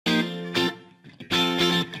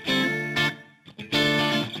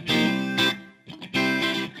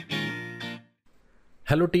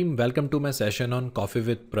Hello team, welcome to my session on Coffee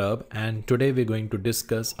with Prab, and today we're going to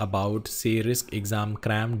discuss about CRISC exam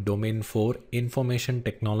cram domain 4 information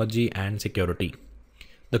technology and security.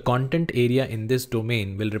 The content area in this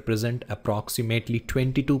domain will represent approximately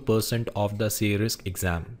 22% of the CRISC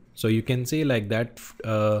exam. So you can say like that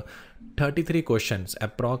 33 questions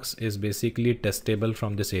approx is basically testable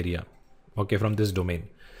from this area, okay, from this domain.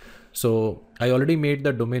 So I already made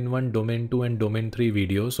the domain 1, domain 2 and domain 3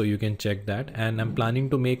 videos, so you can check that, and I'm planning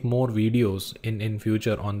to make more videos in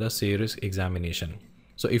future on the CRISC examination.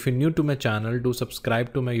 So if you're new to my channel, do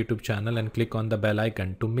subscribe to my YouTube channel and click on the bell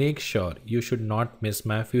icon to make sure you should not miss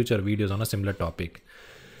my future videos on a similar topic.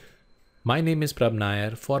 My name is Prab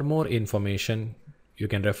Nair. For more information, you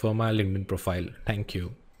can refer my LinkedIn profile. Thank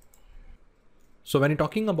you. So when you're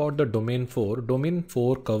talking about the domain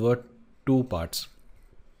 4 covered two parts.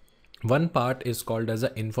 One part is called as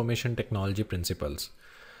the information technology principles.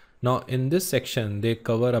 Now in this section, they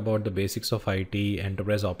cover about the basics of IT,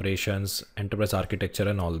 enterprise operations, enterprise architecture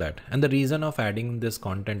and all that. And the reason of adding this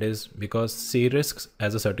content is because CRISC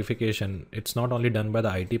as a certification, it's not only done by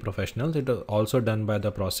the IT professionals, it is also done by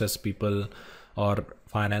the process people or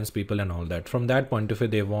finance people and all that. From that point of view,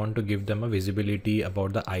 they want to give them a visibility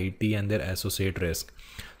about the IT and their associate risk.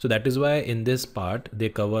 So that is why in this part, they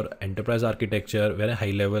cover enterprise architecture, very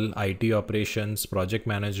high level, IT operations, project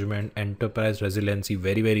management, enterprise resiliency,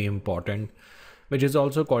 very, very important, which is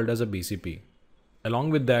also called as a BCP. Along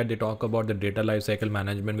with that, they talk about the data lifecycle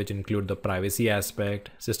management, which include the privacy aspect,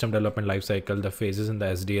 system development lifecycle, the phases in the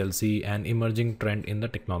SDLC, and emerging trend in the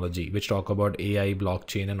technology, which talk about AI,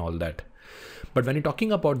 blockchain, and all that. But when you're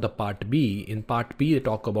talking about the part B, in part B, they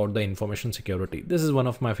talk about the information security. This is one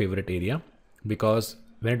of my favorite area because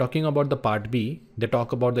when you're talking about the part B, they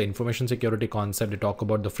talk about the information security concept. They talk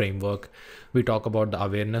about the framework. We talk about the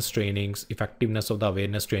awareness trainings, effectiveness of the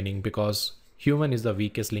awareness training, because human is the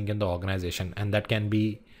weakest link in the organization and that can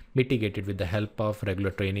be mitigated with the help of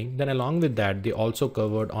regular training. Then along with that, they also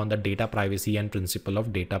covered on the data privacy and principle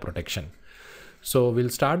of data protection. So we'll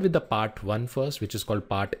start with the part 1 first, which is called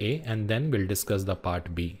part A, and then we'll discuss the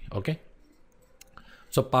part B. Okay.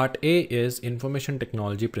 So part A is information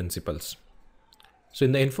technology principles. So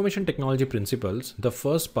in the information technology principles, the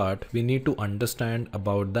first part, we need to understand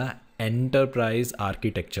about the enterprise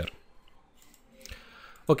architecture.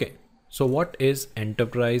 Okay. So what is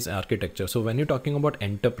enterprise architecture? So when you're talking about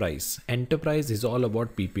enterprise is all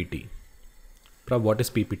about PPT. What is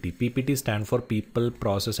PPT? PPT stands for people,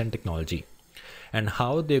 process and technology. And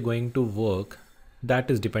how they're going to work,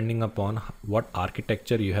 that is depending upon what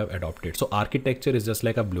architecture you have adopted. So architecture is just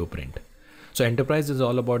like a blueprint. So enterprise is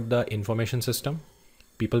all about the information system,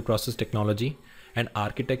 people, process, technology, and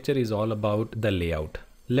architecture is all about the layout.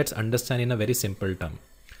 Let's understand in a very simple term.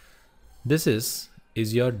 This is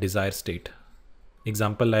your desired state.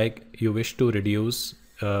 Example, like you wish to reduce,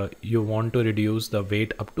 you want to reduce the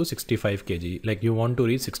weight up to 65 kg, like you want to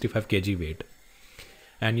reach 65 kg weight.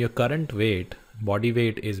 And your current weight, body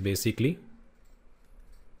weight is basically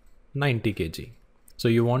 90 kg. So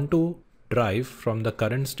you want to drive from the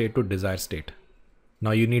current state to desired state.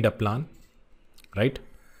 Now you need a plan, right?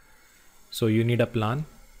 So you need a plan.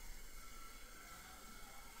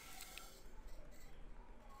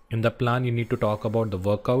 In the plan, you need to talk about the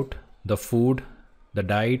workout, the food, the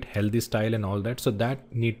diet, healthy style and all that. So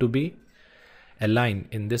that need to be aligned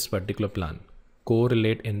in this particular plan.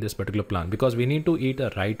 Correlate in this particular plan, because we need to eat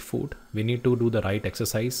the right food, we need to do the right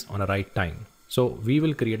exercise on a right time. So we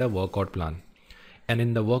will create a workout plan, and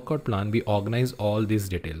in the workout plan we organize all these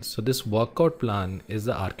details. So this workout plan is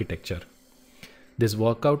the architecture. This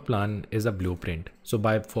workout plan is a blueprint. So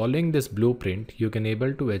by following this blueprint, you can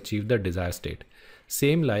able to achieve the desired state.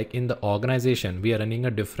 Same like in the organization, we are running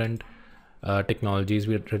a different technologies,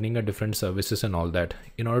 we're running a different services and all that.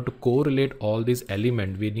 In order to correlate all these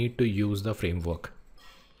elements, we need to use the framework.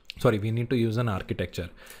 Sorry, we need to use an architecture.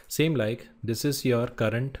 Same like this is your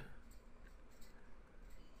current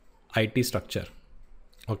IT structure.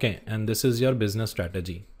 Okay. And this is your business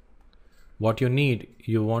strategy. What you need,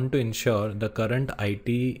 you want to ensure the current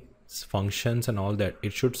IT functions and all that,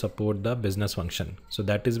 it should support the business function. So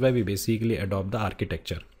that is why we basically adopt the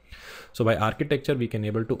architecture. So by architecture, we can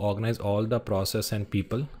able to organize all the process and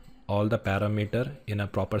people, all the parameter in a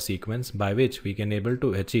proper sequence by which we can able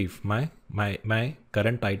to achieve my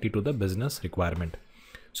current IT to the business requirement.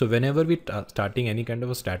 So whenever we starting any kind of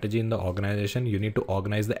a strategy in the organization, you need to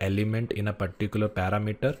organize the element in a particular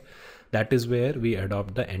parameter. That is where we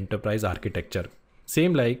adopt the enterprise architecture.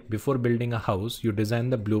 Same like before building a house, you design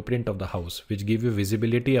the blueprint of the house, which give you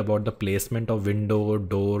visibility about the placement of window,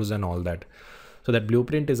 doors and all that. So that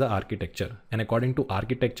blueprint is the architecture, and according to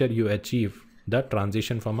architecture, you achieve the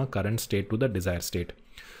transition from a current state to the desired state.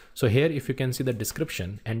 So here, if you can see the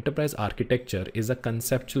description, enterprise architecture is a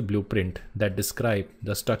conceptual blueprint that describes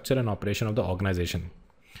the structure and operation of the organization.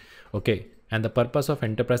 Okay. And the purpose of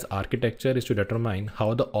enterprise architecture is to determine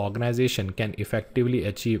how the organization can effectively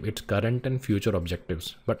achieve its current and future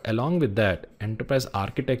objectives. But along with that, enterprise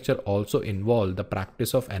architecture also involves the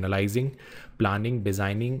practice of analyzing, planning,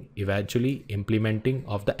 designing, eventually implementing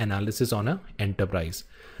of the analysis on an enterprise.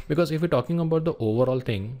 Because if we're talking about the overall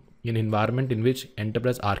thing, in environment in which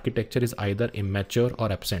enterprise architecture is either immature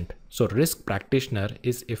or absent, so risk practitioner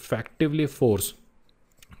is effectively forced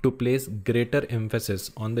to place greater emphasis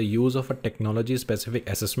on the use of a technology specific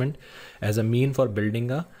assessment as a mean for building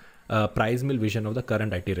a price mill vision of the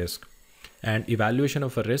current IT risk. And evaluation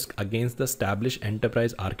of a risk against the established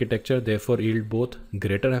enterprise architecture therefore yield both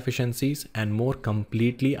greater efficiencies and more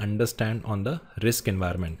completely understand on the risk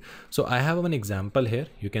environment. So I have an example here,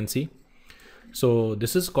 you can see. So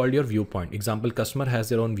this is called your viewpoint. Example, customer has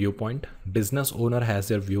their own viewpoint, business owner has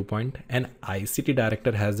their viewpoint, and ICT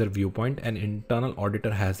director has their viewpoint, and internal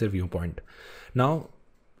auditor has their viewpoint. Now,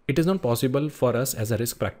 it is not possible for us as a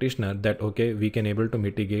risk practitioner that, okay, we can able to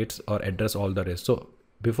mitigate or address all the risks. So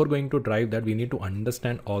before going to drive that, we need to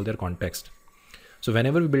understand all their context. So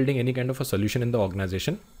whenever we're building any kind of a solution in the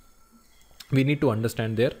organization, we need to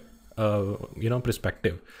understand their,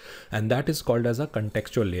 perspective, and that is called as a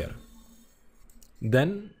contextual layer.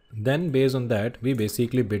 Then based on that, we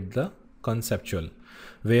basically build the conceptual,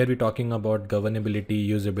 where we're talking about governability,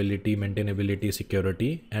 usability, maintainability,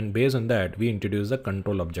 security, and based on that, we introduce the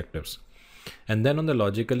control objectives. And then on the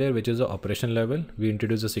logical layer, which is the operation level, we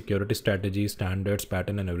introduce the security strategy, standards,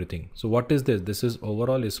 pattern, and everything. So what is this? This is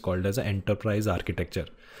overall is called as an enterprise architecture.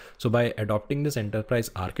 So by adopting this enterprise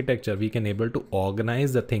architecture, we can able to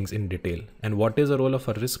organize the things in detail. And what is the role of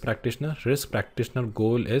a risk practitioner? Risk practitioner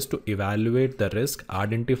goal is to evaluate the risk,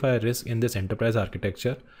 identify risk in this enterprise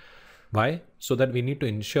architecture. Why? So that we need to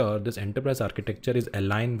ensure this enterprise architecture is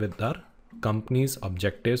aligned with our company's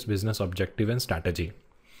objectives, business objective, and strategy.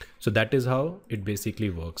 So that is how it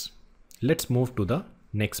basically works. Let's move to the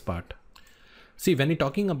next part. See, when you're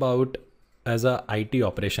talking about as a IT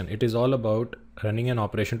operation, it is all about running an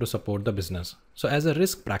operation to support the business. So as a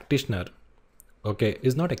risk practitioner, okay,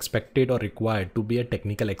 is not expected or required to be a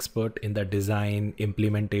technical expert in the design,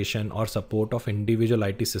 implementation, or support of individual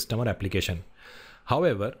IT system or application.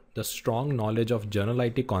 However, the strong knowledge of general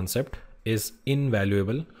IT concept is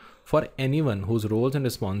invaluable for anyone whose roles and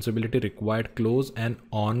responsibility required close and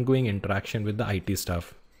ongoing interaction with the IT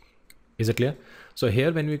staff. Is it clear? So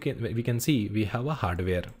here when we can see we have a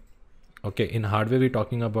hardware. Okay, in hardware we're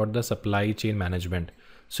talking about the supply chain management.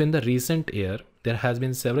 So in the recent year, there has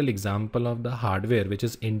been several examples of the hardware which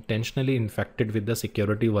is intentionally infected with the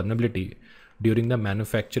security vulnerability during the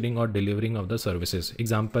manufacturing or delivering of the services.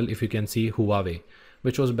 Example, if you can see Huawei,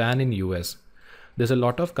 which was banned in US. There's a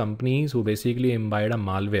lot of companies who basically embed a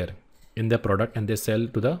malware in their product and they sell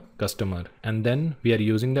to the customer. And then we are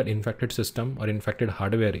using that infected system or infected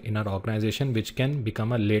hardware in our organization, which can become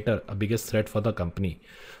later a biggest threat for the company.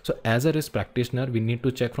 So as a risk practitioner, we need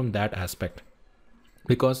to check from that aspect,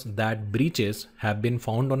 because that breaches have been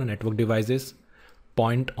found on a network devices,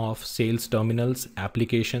 point of sales terminals,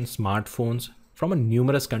 applications, smartphones from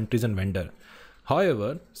numerous countries and vendor.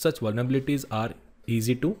 However, such vulnerabilities are not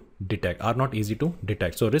easy to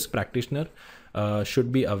detect. So risk practitioner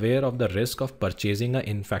should be aware of the risk of purchasing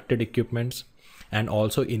infected equipments and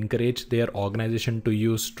also encourage their organization to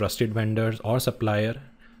use trusted vendors or supplier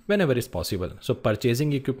whenever is possible. So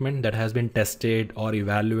purchasing equipment that has been tested or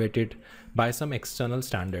evaluated by some external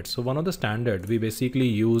standards. So one of the standard we basically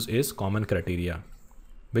use is common criteria,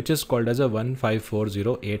 which is called as a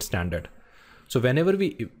 15408 standard. So whenever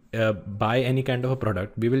we buy any kind of a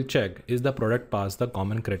product, we will check is the product pass the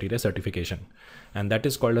common criteria certification, and that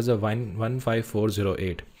is called as a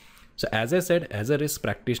 15408. So as I said, as a risk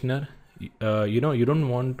practitioner, you don't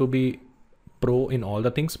want to be pro in all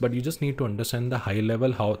the things, but you just need to understand the high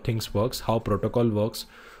level how things works, how protocol works,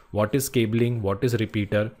 what is cabling, what is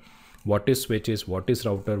repeater, what is switches, what is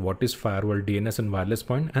router, what is firewall, DNS and wireless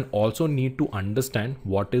point, and also need to understand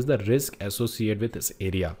what is the risk associated with this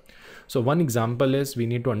area. So one example is we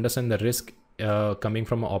need to understand the risk coming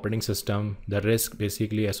from an operating system, the risk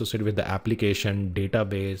basically associated with the application,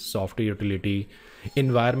 database, software utility.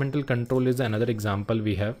 Environmental control is another example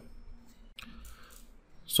we have.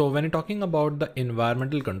 So when you're talking about the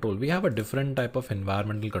environmental control, we have a different type of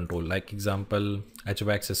environmental control, like example,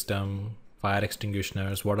 HVAC system, fire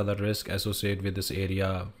extinguishers, what are the risks associated with this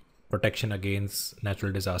area, protection against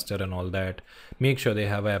natural disaster and all that. Make sure they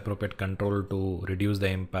have an appropriate control to reduce the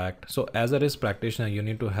impact. So as a risk practitioner, you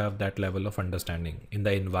need to have that level of understanding in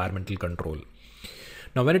the environmental control.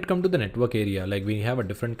 Now, when it comes to the network area, like we have a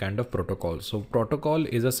different kind of protocol. So protocol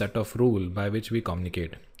is a set of rule by which we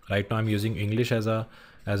communicate. Right now I'm using English as a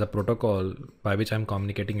protocol by which I'm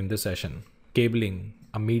communicating in this session. Cabling,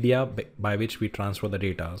 a media by which we transfer the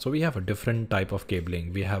data. So we have a different type of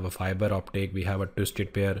cabling. We have a fiber optic, we have a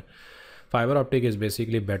twisted pair. Fiber optic is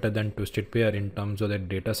basically better than twisted pair in terms of the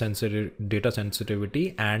data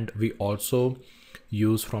sensitivity, and we also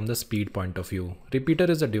use from the speed point of view.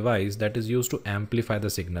 Repeater is a device that is used to amplify the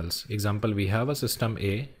signals. Example, we have a system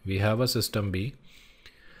A, we have a system B.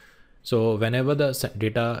 So whenever the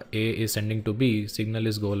data A is sending to B, signal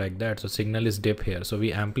is go like that. So signal is dip here. So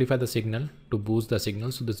we amplify the signal to boost the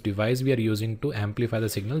signal. So this device we are using to amplify the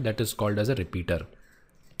signal, that is called as a repeater.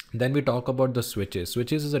 Then we talk about the switches.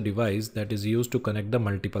 Switches is a device that is used to connect the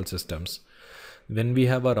multiple systems. When we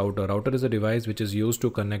have a router is a device which is used to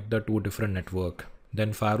connect the two different network.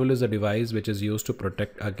 Then firewall is a device which is used to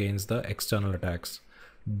protect against the external attacks.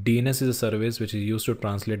 DNS is a service which is used to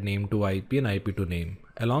translate name to IP and IP to name.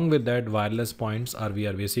 Along with that, wireless points we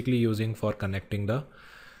are basically using for connecting the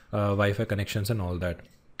Wi-Fi connections and all that.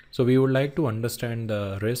 So we would like to understand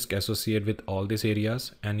the risk associated with all these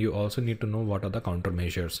areas, and you also need to know what are the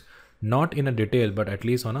countermeasures. Not in a detail, but at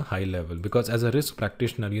least on a high level, because as a risk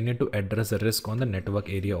practitioner, you need to address the risk on the network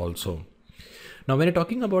area also. Now, when you're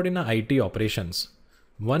talking about in a IT operations,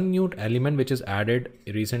 one new element which is added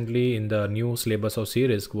recently in the new syllabus of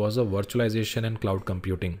CRISC was a virtualization and cloud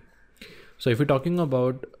computing. So if you're talking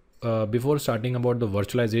about before starting about the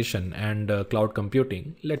virtualization and cloud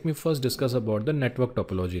computing, let me first discuss about the network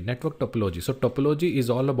topology. So topology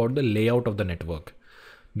is all about the layout of the network.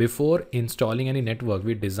 Before installing any network,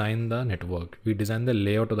 we design the network, we design the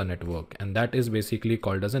layout of the network, and that is basically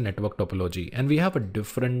called as a network topology. And we have a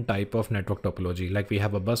different type of network topology, like we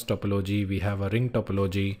have a bus topology, we have a ring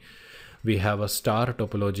topology, we have a star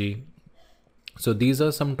topology. So these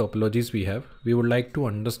are some topologies we have. We would like to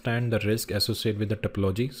understand the risk associated with the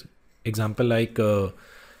topologies. Example, like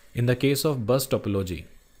in the case of bus topology,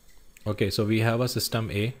 okay, so we have a system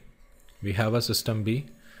A, we have a system B,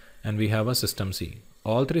 and we have a system C.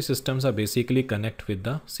 All three systems are basically connect with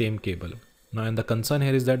the same cable. Now, and the concern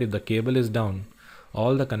here is that if the cable is down,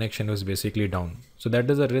 all the connection is basically down. So that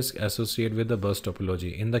is a risk associated with the bus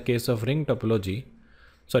topology. In the case of ring topology,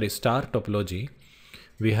 star topology,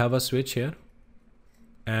 we have a switch here,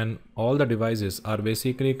 and all the devices are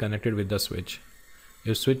basically connected with the switch.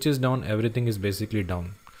 If switch is down, everything is basically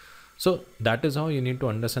down. So that is how you need to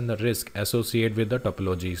understand the risk associated with the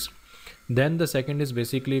topologies. Then the second is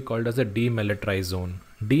basically called as a demilitarized zone.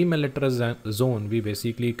 Demilitarized zone we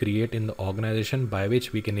basically create in the organization by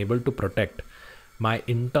which we can able to protect my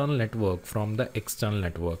internal network from the external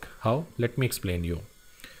network. How? Let me explain you.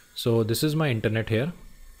 So this is my internet here.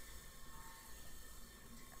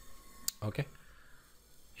 Okay.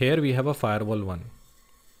 Here we have a firewall one.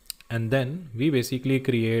 And then we basically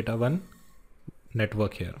create a one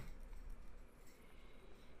network here.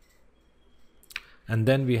 And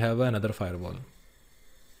then we have another firewall,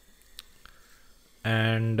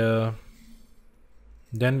 and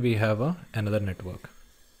then we have another network.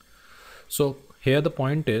 So here the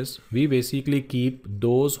point is we basically keep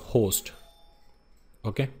those hosts.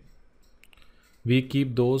 Okay, we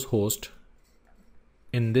keep those hosts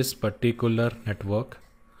in this particular network,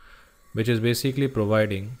 which is basically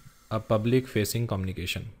providing a public facing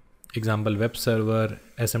communication. Example, web server,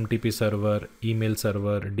 SMTP server, email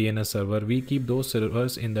server, DNS server. We keep those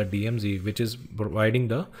servers in the DMZ, which is providing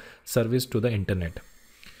the service to the internet.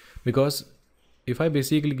 Because if I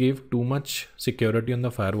basically give too much security on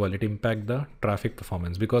the firewall, it impacts the traffic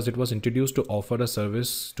performance, because it was introduced to offer a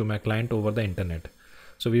service to my client over the internet.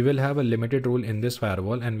 So we will have a limited rule in this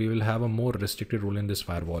firewall, and we will have a more restricted rule in this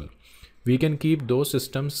firewall. We can keep those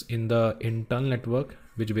systems in the internal network,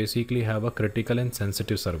 which basically have a critical and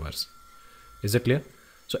sensitive servers. Is it clear?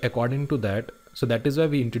 So according to that, so that is why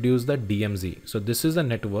we introduced the DMZ. So this is a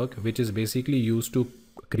network which is basically used to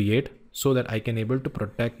create so that I can able to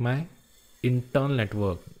protect my internal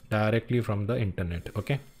network directly from the internet.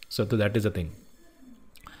 Okay. So that is the thing.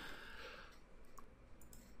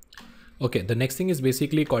 Okay. The next thing is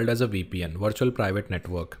basically called as a VPN, virtual private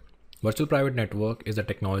network. Virtual private network is a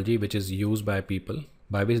technology which is used by people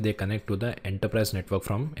by which they connect to the enterprise network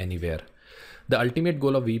from anywhere. The ultimate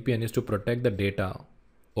goal of VPN is to protect the data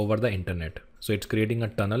over the internet. So it's creating a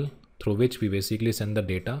tunnel through which we basically send the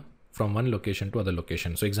data from one location to other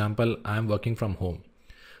location. So example, I am working from home.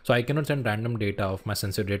 So I cannot send random data of my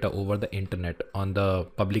sensitive data over the internet on the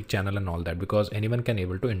public channel and all that, because anyone can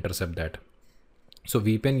able to intercept that. So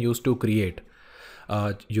VPN used to create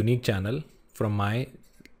a unique channel from my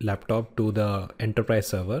laptop to the enterprise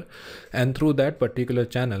server, and through that particular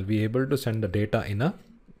channel we able to send the data in a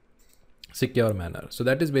secure manner. So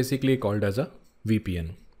that is basically called as a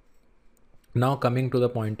VPN. Now coming to the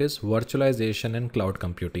point is virtualization and cloud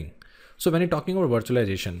computing. So when you're talking about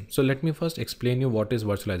virtualization, so let me first explain you what is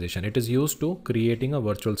virtualization. It is used to creating a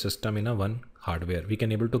virtual system in a one hardware. We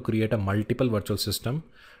can able to create a multiple virtual system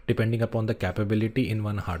depending upon the capability in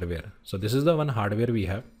one hardware. So this is the one hardware we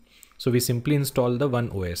have. So we simply install the one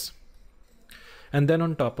OS, and then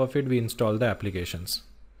on top of it we install the applications.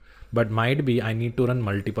 But might be I need to run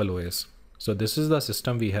multiple OS. So this is the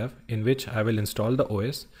system we have, in which I will install the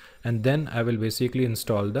OS, and then I will basically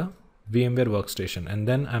install the VMware workstation, and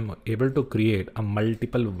then I'm able to create a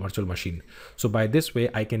multiple virtual machine. So by this way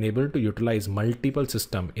I can able to utilize multiple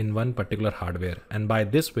system in one particular hardware, and by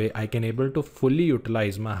this way I can able to fully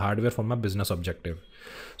utilize my hardware for my business objective.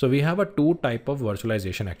 So we have a two type of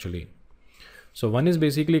virtualization actually. So one is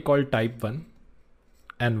basically called type 1,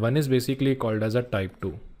 and one is basically called as a type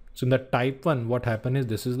 2. So in the type 1, what happen is,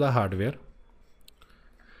 this is the hardware,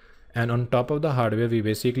 and on top of the hardware we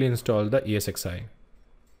basically install the ESXi,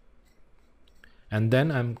 and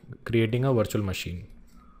then I'm creating a virtual machine.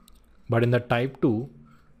 But in the type 2,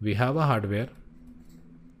 we have a hardware,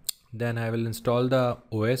 then I will install the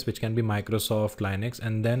OS, which can be Microsoft, Linux,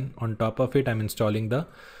 and then on top of it I'm installing the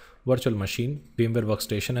virtual machine, VMware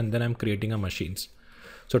workstation, and then I'm creating a machines.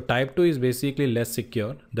 So type 2 is basically less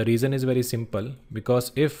secure. The reason is very simple,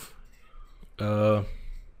 because if the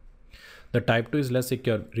type 2 is less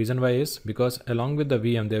secure, reason why is because along with the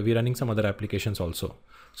VM we're running some other applications also.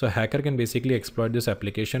 So hacker can basically exploit this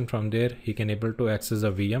application. From there he can able to access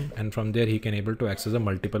a VM, and from there he can able to access a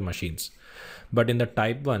multiple machines. But in the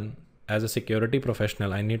type 1, as a security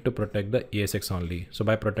professional, I need to protect the ESX only. So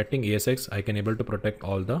by protecting ESX, I can able to protect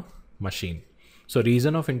all the machine. So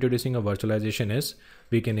reason of introducing a virtualization is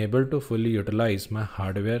we can able to fully utilize my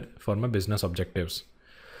hardware for my business objectives.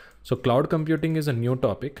 So cloud computing is a new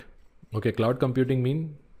topic. Okay, cloud computing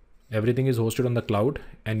mean everything is hosted on the cloud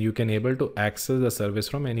and you can able to access the service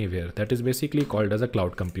from anywhere. That is basically called as a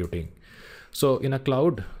cloud computing. So in a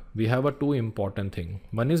cloud, we have a two important thing.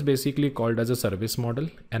 One is basically called as a service model,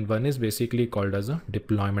 and one is basically called as a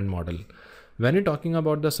deployment model. When you're talking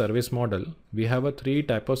about the service model, we have a three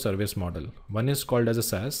type of service model. One is called as a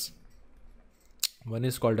SaaS, one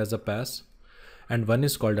is called as a PaaS, and one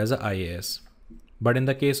is called as a IaaS. But in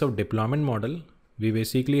the case of deployment model, we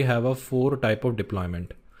basically have a four type of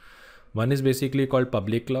deployment. One is basically called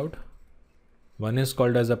public cloud, one is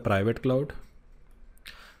called as a private cloud,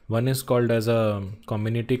 one is called as a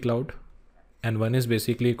community cloud, and one is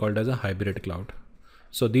basically called as a hybrid cloud.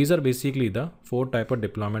 So these are basically the four type of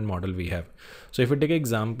deployment model we have. So if we take an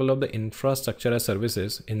example of the infrastructure as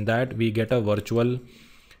services, in that we get a virtual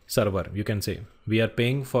server. You can say we are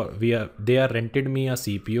paying for, they are rented me a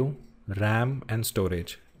CPU, RAM and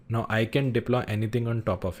storage. Now I can deploy anything on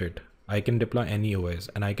top of it. I can deploy any OS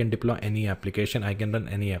and I can deploy any application. I can run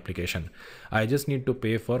any application. I just need to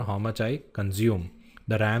pay for how much I consume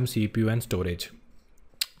the RAM, CPU and storage.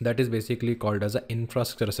 That is basically called as a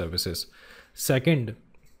infrastructure services. Second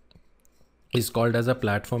is called as a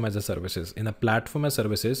platform as a services. In a platform as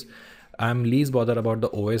services, I'm least bothered about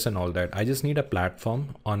the OS and all that. I just need a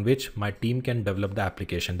platform on which my team can develop the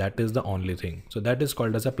application. That is the only thing. So that is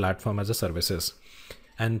called as a platform as a services.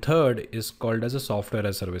 And third is called as a software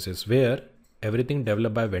as services, where everything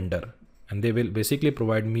developed by vendor, and they will basically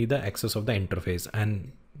provide me the access of the interface,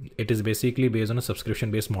 and it is basically based on a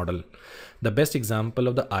subscription based model. The best example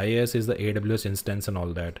of the IaaS is the AWS instance and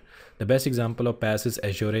all that. The best example of PaaS is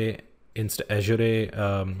Azure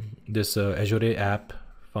app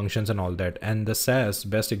functions and all that. And the SaaS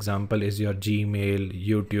best example is your Gmail,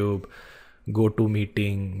 YouTube,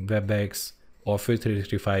 GoToMeeting, WebEx, Office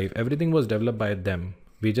 365. Everything was developed by them.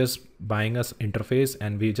 We just buying us interface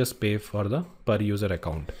and we just pay for the per user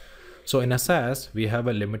account. So in a SaaS, we have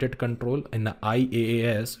a limited control. In the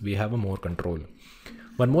IaaS, we have a more control.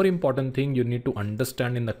 One more important thing you need to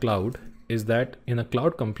understand in the cloud is that in a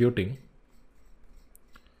cloud computing,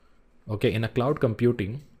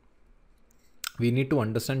 we need to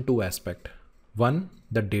understand two aspects. One,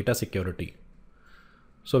 the data security.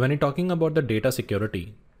 So when you're talking about the data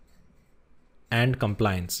security and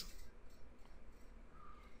compliance,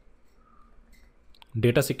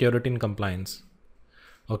 data security and compliance,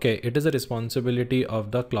 okay, it is a responsibility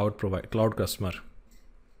of the cloud customer.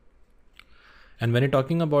 And when you're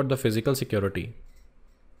talking about the physical security,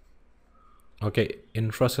 Okay,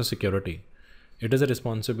 infrastructure security. It is a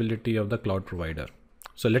responsibility of the cloud provider.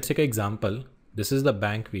 So let's take an example. This is the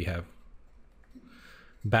bank we have.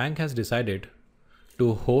 Bank has decided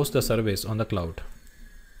to host the service on the cloud.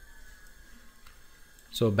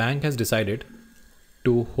 So bank has decided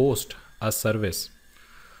to host a service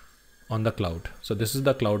on the cloud. So this is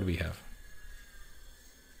the cloud we have.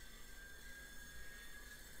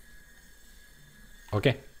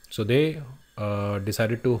 Okay, so they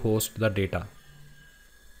decided to host the data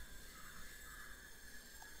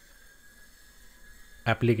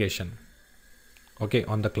application, okay,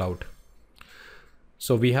 on the cloud.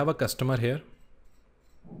 So we have a customer here.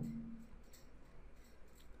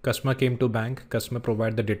 Customer came to bank, customer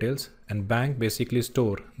provide the details, and bank basically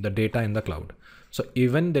store the data in the cloud. So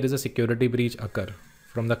even there is a security breach occur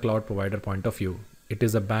from the cloud provider point of view, it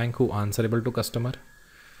is a bank who answerable to customer.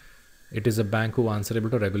 It is a bank who answerable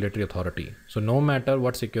to regulatory authority. So no matter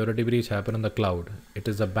what security breach happen on the cloud, it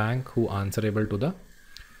is a bank who answerable to the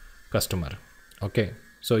customer. Okay,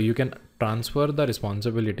 so you can transfer the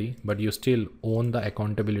responsibility, but you still own the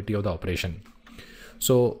accountability of the operation.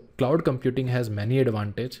 So cloud computing has many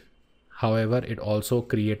advantages. However, it also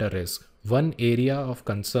create a risk. One area of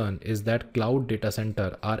concern is that cloud data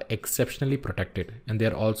center are exceptionally protected, and they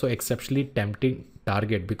are also exceptionally tempting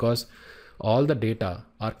target because all the data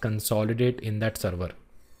are consolidated in that server.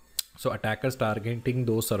 So attackers targeting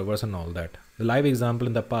those servers and all that. The live example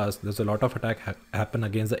in the past, there's a lot of attack happen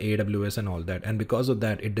against the AWS and all that. And because of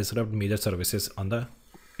that, it disrupted major services on the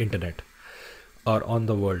internet or on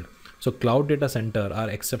the world. So cloud data center are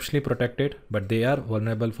exceptionally protected, but they are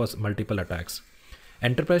vulnerable for multiple attacks.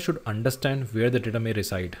 Enterprise should understand where the data may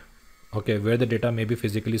reside. Okay, where the data may be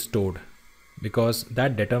physically stored, because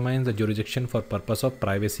that determines the jurisdiction for purpose of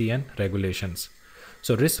privacy and regulations.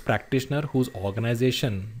 So risk practitioner whose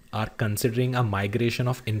organization are considering a migration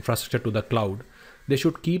of infrastructure to the cloud, they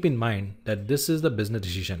should keep in mind that this is the business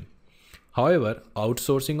decision. However,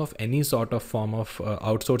 outsourcing of any sort of form of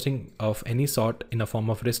in a form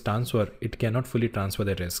of risk transfer, it cannot fully transfer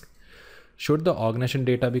the risk. Should the organization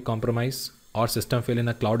data be compromised or system fail in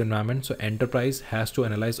a cloud environment, so enterprise has to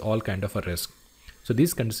analyze all kind of a risk. So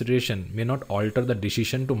these considerations may not alter the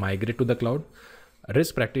decision to migrate to the cloud.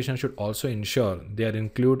 Risk practitioners should also ensure they are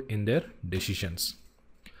included in their decisions.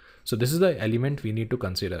 So this is the element we need to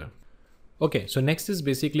consider. Okay, so next is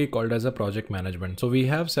basically called as a project management. So we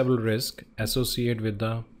have several risks associated with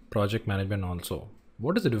the project management also.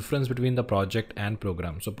 What is the difference between the project and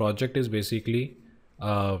program? So project is basically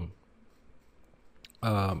a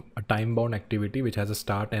time-bound activity which has a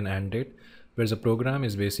start and end date, whereas a program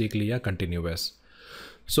is basically a continuous.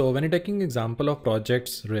 So when you're taking example of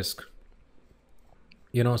projects risk,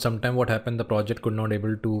 sometime what happened, the project could not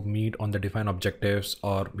able to meet on the defined objectives,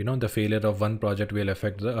 or the failure of one project will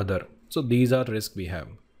affect the other. So these are risks we have.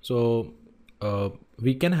 So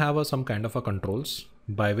we can have some kind of a controls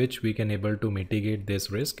by which we can able to mitigate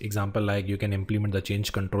this risk. Example, like you can implement the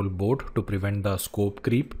change control board to prevent the scope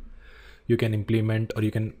creep. You can implement or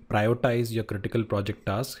you can prioritize your critical project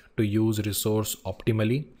tasks to use resource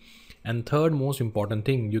optimally. And third most important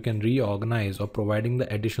thing, you can reorganize or providing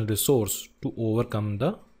the additional resource to overcome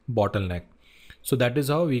the bottleneck. So that is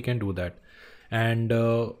how we can do that. And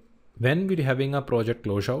when we're having a project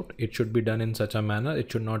closeout, it should be done in such a manner,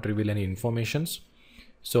 it should not reveal any informations.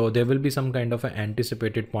 So there will be some kind of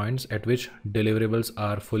anticipated points at which deliverables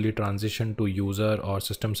are fully transitioned to user or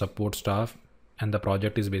system support staff, and the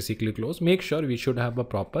project is basically closed. Make sure we should have a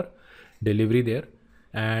proper delivery there.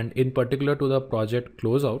 And in particular to the project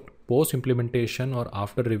closeout, post implementation or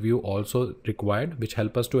after review also required, which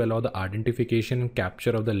help us to allow the identification and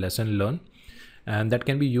capture of the lesson learned, and that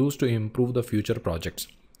can be used to improve the future projects.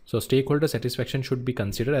 So stakeholder satisfaction should be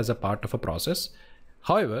considered as a part of a process.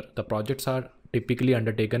 However, the projects are typically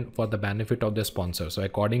undertaken for the benefit of the sponsor. So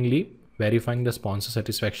accordingly, verifying the sponsor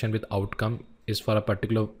satisfaction with outcome is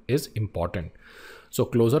important. So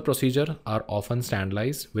closure procedures are often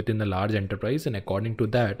standardized within the large enterprise, and according to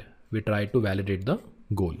that, we try to validate the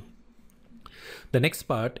goal. The next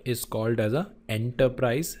part is called as a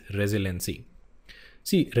enterprise resiliency.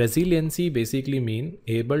 See, resiliency basically mean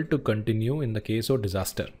able to continue in the case of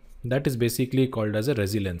disaster. That is basically called as a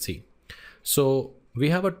resiliency. So we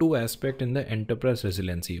have a two aspect in the enterprise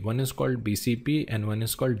resiliency. One is called BCP and one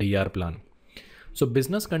is called DR plan. So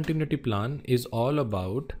business continuity plan is all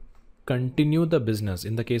about continue the business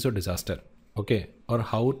in the case of disaster, okay, or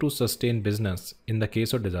how to sustain business in the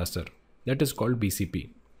case of disaster. That is called BCP.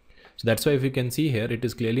 So that's why if you can see here, it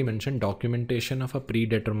is clearly mentioned documentation of a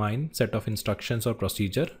predetermined set of instructions or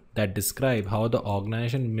procedure that describe how the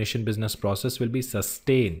organization mission business process will be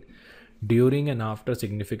sustained during and after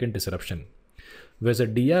significant disruption. Whereas a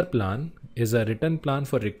DR plan is a written plan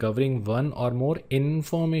for recovering one or more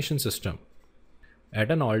information system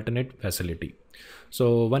at an alternate facility.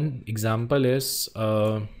 So one example is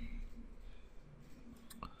when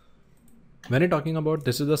you're talking about,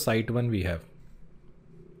 this is the site 1 we have,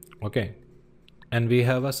 okay, and we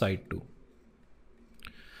have a site 2.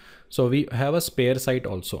 So we have a spare site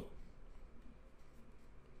also.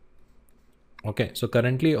 Okay, so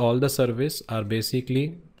currently all the service are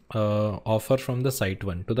basically offer from the site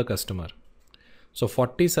 1 to the customer. So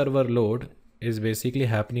 40 server load is basically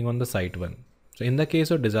happening on the site 1. So in the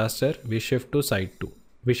case of disaster, we shift to site 2,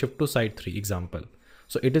 we shift to site 3 example.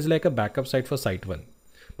 So it is like a backup site for site 1.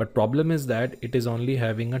 But problem is that it is only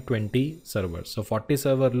having a 20 servers. So 40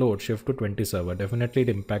 server load shift to 20 server, definitely it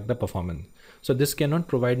impact the performance. So this cannot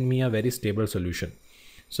provide me a very stable solution.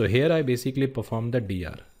 So here I basically perform the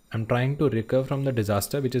DR. I'm trying to recover from the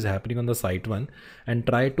disaster which is happening on the site 1 and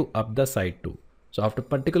try to up the site 2. So after a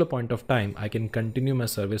particular point of time, I can continue my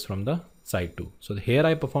service from the site 2. So here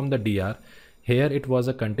I perform the DR. Here it was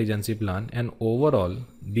a contingency plan, and overall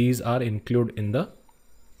these are included in the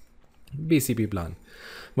BCP plan.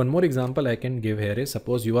 One more example I can give here is,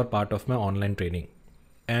 suppose you are part of my online training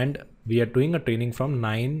and we are doing a training from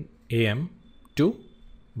 9 AM to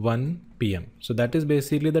 1 PM. So that is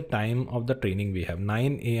basically the time of the training we have,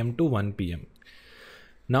 9 AM to 1 PM.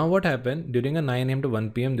 Now what happened during a 9 AM to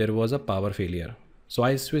 1 PM, there was a power failure. So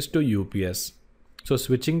I switched to UPS. So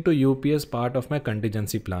switching to UPS part of my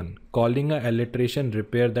contingency plan, calling a electrician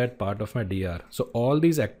repair that part of my DR. So all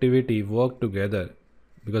these activity work together,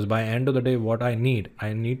 because by end of the day, what I need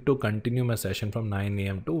to continue my session from 9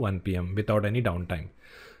 AM to 1 PM without any downtime.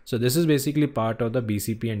 So this is basically part of the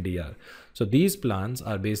BCP and DR. So these plans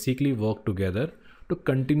are basically work together to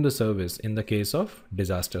continue the service in the case of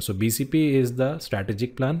disaster. So BCP is the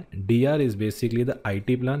strategic plan. DR is basically the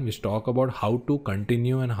IT plan, which talk about how to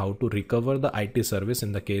continue and how to recover the IT service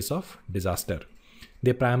in the case of disaster.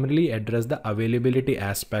 They primarily address the availability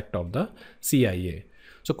aspect of the CIA.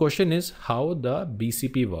 So question is how the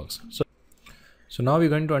BCP works. So now we're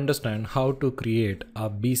going to understand how to create a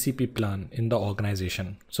BCP plan in the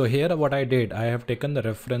organization. So here what I did, I have taken the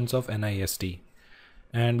reference of NIST,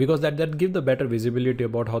 and because that gives the better visibility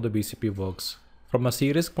about how the BCP works. From a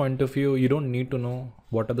CRISC point of view, you don't need to know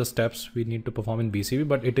what are the steps we need to perform in BCP,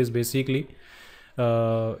 but it is basically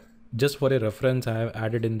just for a reference I have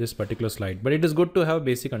added in this particular slide, but it is good to have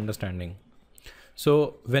basic understanding.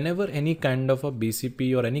 So whenever any kind of a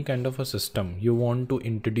BCP or any kind of a system you want to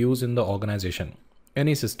introduce in the organization,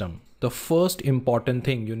 any system, the first important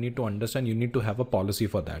thing you need to understand, you need to have a policy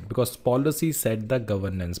for that, because policy set the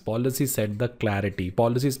governance, policy set the clarity,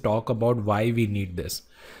 policies talk about why we need this.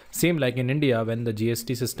 Same like in India, when the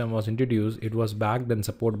GST system was introduced, it was backed and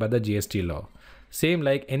supported by the GST law. Same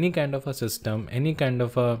like any kind of a system, any kind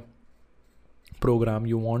of a program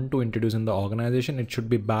you want to introduce in the organization, it should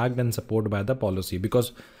be backed and supported by the policy,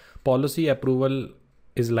 because policy approval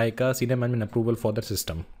is like a senior management approval for the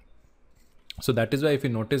system. So that is why if you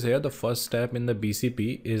notice here, the first step in the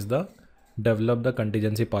BCP is the develop the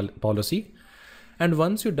contingency policy. And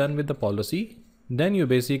once you're done with the policy, then you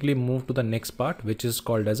basically move to the next part, which is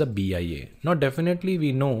called as a BIA. Now definitely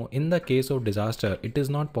we know in the case of disaster, it is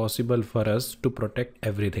not possible for us to protect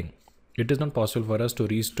everything. It is not possible for us to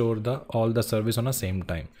restore all the service on the same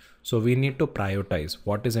time. So we need to prioritize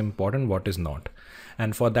what is important, what is not.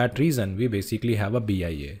 And for that reason, we basically have a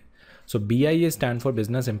BIA. So BIA stands for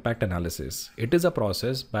Business Impact Analysis. It is a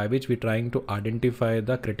process by which we're trying to identify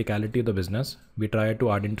the criticality of the business. We try to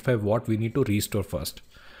identify what we need to restore first.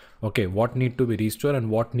 Okay, what need to be restored and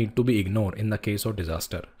what need to be ignored in the case of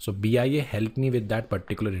disaster. So BIA helped me with that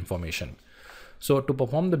particular information. So to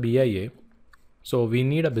perform the BIA, so we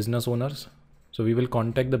need a business owners. So we will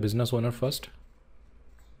contact the business owner first.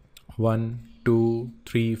 1, 2,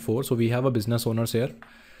 3, 4. So we have a business owners here.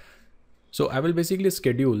 So I will basically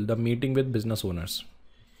schedule the meeting with business owners.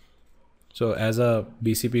 So as a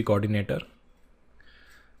BCP coordinator,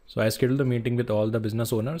 so I schedule the meeting with all the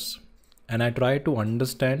business owners and I try to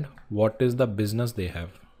understand what is the business they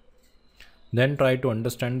have. Then try to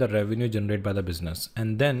understand the revenue generated by the business.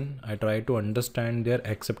 And then I try to understand their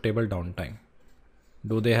acceptable downtime.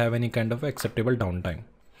 Do they have any kind of acceptable downtime?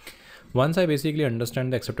 Once I basically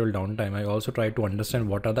understand the acceptable downtime, I also try to understand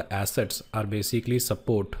what are the assets are basically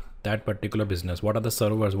support that particular business. What are the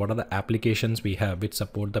servers? What are the applications we have which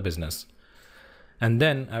support the business? And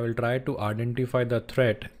then I will try to identify the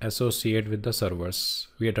threat associated with the servers.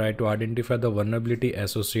 We try to identify the vulnerability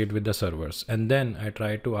associated with the servers. And then I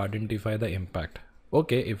try to identify the impact.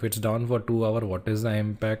 Okay, if it's down for 2 hours, what is the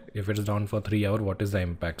impact? If it's down for 3 hours, what is the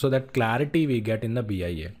impact? So that clarity we get in the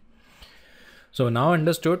BIA. So now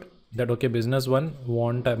understood that, okay, business one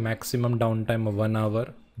want a maximum downtime of 1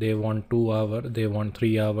 hour. They want 2 hour, they want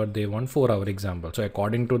 3 hour, they want 4 hour example. So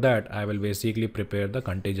according to that, I will basically prepare the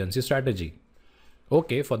contingency strategy.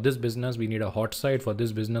 Okay, for this business, we need a hot site. For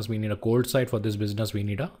this business, we need a cold site. For this business, we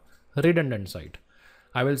need a redundant site.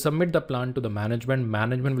 I will submit the plan to the management.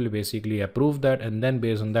 Management will basically approve that. And then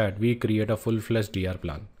based on that, we create a full-fledged DR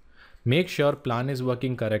plan. Make sure plan is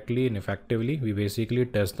working correctly and effectively. We basically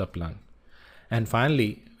test the plan. And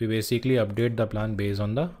finally, we basically update the plan based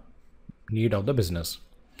on the need of the business.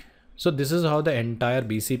 So this is how the entire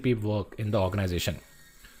BCP work in the organization.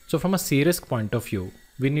 So from a CRISC point of view,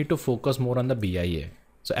 we need to focus more on the BIA.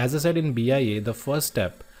 So as I said, in BIA, the first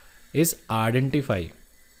step is identify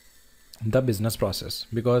the business process,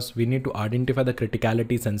 because we need to identify the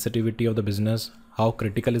criticality, sensitivity of the business, how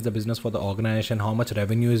critical is the business for the organization, how much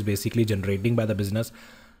revenue is basically generating by the business.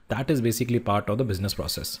 That is basically part of the business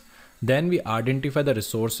process. Then we identify the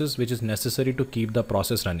resources which is necessary to keep the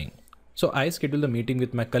process running. So I scheduled a meeting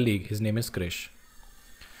with my colleague. His name is CRISC.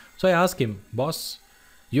 So I asked him, boss,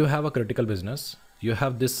 you have a critical business. You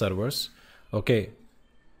have this servers. Okay.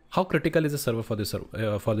 How critical is the server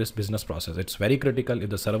for this business process? It's very critical. If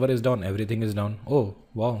the server is down, everything is down. Oh,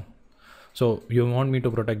 wow. So you want me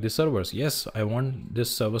to protect these servers? Yes, I want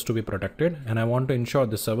this servers to be protected, and I want to ensure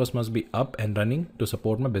the servers must be up and running to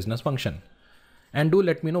support my business function. And do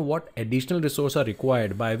let me know what additional resources are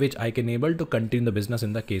required by which I can able to continue the business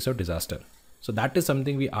in the case of disaster. So that is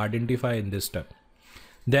something we identify in this step.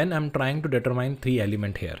 Then I'm trying to determine 3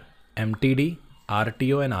 elements here: MTD,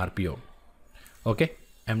 RTO and RPO. Okay.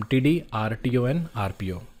 MTD, RTO and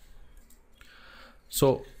RPO.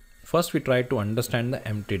 So first we try to understand the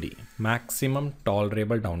MTD, maximum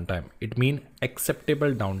tolerable downtime. It means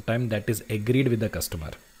acceptable downtime that is agreed with the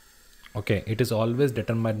customer. Okay. It is always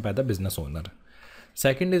determined by the business owner.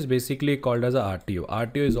 Second is basically called as a RTO.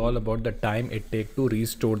 RTO is all about the time it takes to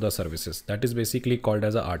restore the services. That is basically called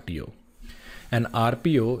as a RTO. And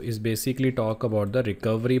RPO is basically talk about the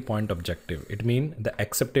recovery point objective. It means the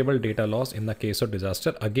acceptable data loss in the case of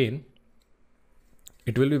disaster. Again,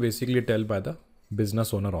 it will be basically told by the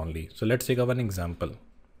business owner only. So let's take one example.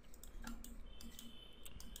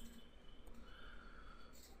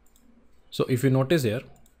 So if you notice here,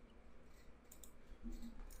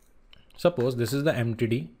 suppose this is the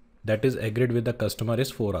MTD that is agreed with the customer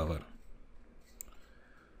is 4 hours.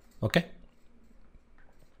 Okay.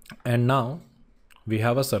 And now we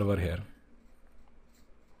have a server here.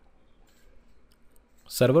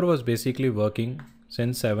 Server was basically working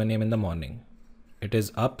since 7 AM in the morning. It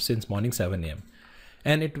is up since morning 7 AM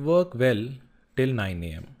and it worked well till 9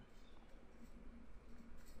 AM.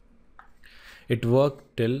 It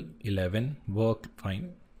worked till 11, worked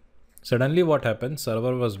fine. Suddenly what happened?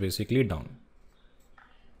 Server was basically down.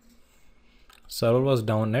 Server was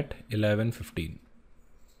down at 11:15.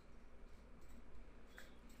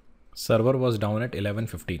 Server was down at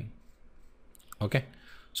 11:15. Okay.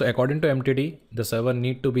 So according to MTD, the server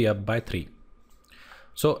need to be up by 3.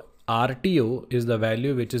 So RTO is the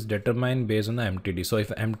value which is determined based on the MTD. So if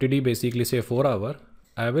MTD basically say 4 hours,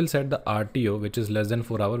 I will set the RTO which is less than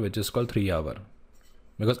 4 hours, which is called 3 hours.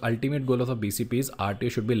 Because ultimate goal of a BCP is RTO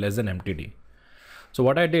should be less than MTD. So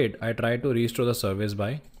what I did, I tried to restore the service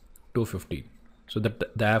by 250. So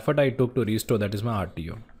the effort I took to restore, that is my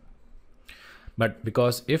RTO. But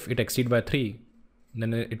because if it exceeds by 3,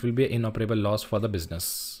 then it will be an inoperable loss for the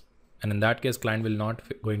business. And in that case, client will not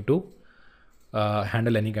going to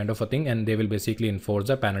handle any kind of a thing, and they will basically enforce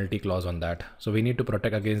a penalty clause on that. So we need to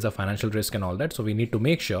protect against the financial risk and all that. So we need to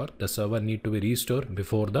make sure the server need to be restored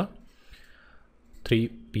before the 3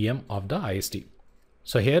 PM of the IST.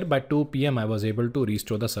 So here by 2 PM, I was able to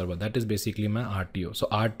restore the server. That is basically my RTO. So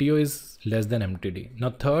RTO is less than MTD.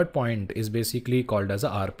 Now third point is basically called as a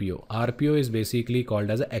RPO. RPO is basically called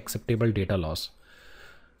as a acceptable data loss.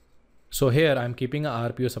 So here I'm keeping a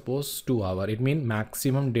RPO suppose 2 hours. It means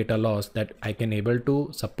maximum data loss that I can able to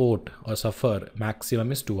support or suffer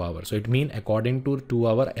maximum is 2 hours. So it means according to 2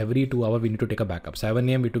 hours, every 2 hours we need to take a backup. 7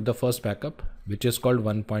 AM we took the first backup, which is called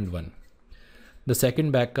 1.1. The second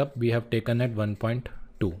backup we have taken at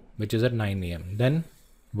 1.2, which is at 9 AM. Then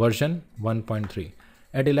version 1.3.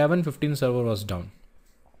 At 11:15 server was down.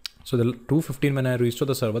 So the 2:15 when I restore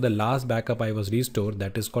the server, the last backup I was restored,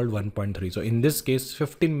 that is called 1.3. So in this case,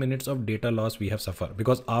 15 minutes of data loss we have suffered,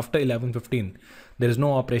 because after 11:15 there is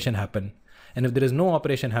no operation happen. And if there is no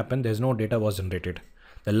operation happen, there is no data was generated.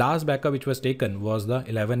 The last backup which was taken was the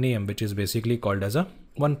 11 AM, which is basically called as a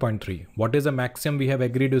 1.3. What is the maximum we have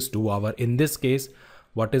agreed is 2 hours. In this case,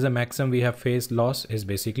 what is the maximum we have faced loss is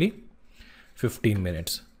basically 15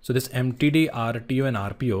 minutes. So this MTD, RTO and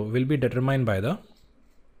RPO will be determined by the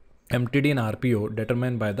MTD and RPO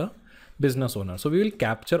determined by the business owner. So we will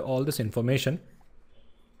capture all this information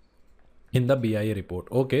in the BIA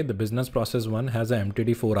report. Okay, the business process 1 has a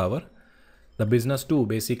MTD 4 hour. The business 2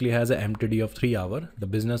 basically has a MTD of 3 hour. The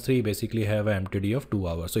business 3 basically have a MTD of 2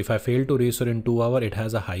 hours. So if I fail to restore in 2 hour, it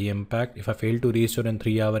has a high impact. If I fail to restore in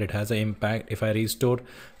 3 hour, it has an impact. If I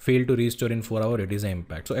fail to restore in 4 hour, it is an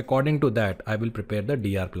impact. So according to that, I will prepare the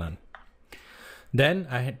DR plan. Then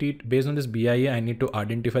based on this BIA, I need to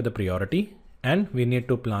identify the priority and we need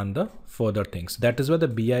to plan the further things. That is why the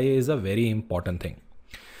BIA is a very important thing.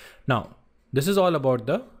 Now, this is all about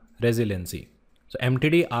the resiliency. So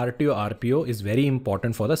MTD, RTO, RPO is very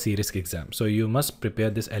important for the CRISC exam. So you must prepare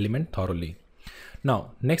this element thoroughly.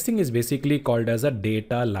 Now, next thing is basically called as a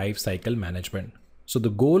data lifecycle management. So the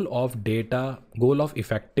goal of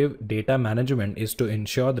effective data management is to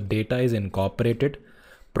ensure the data is incorporated,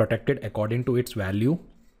 protected according to its value.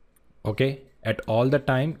 Okay. At all the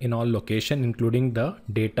time in all location, including the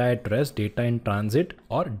data at rest, data in transit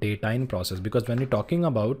or data in process. Because when we're talking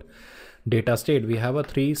about data state, we have a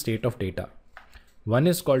 3 state of data. One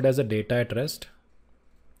is called as a data at rest.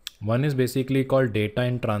 One is basically called data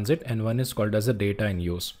in transit and one is called as a data in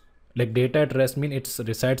use. Like data at rest mean it's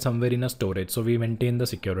resides somewhere in a storage. So we maintain the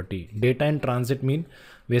security. Data in transit mean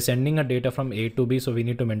we're sending a data from A to B. So we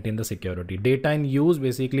need to maintain the security. Data in use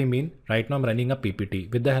basically mean right now I'm running a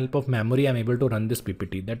PPT. With the help of memory, I'm able to run this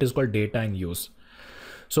PPT. That is called data in use.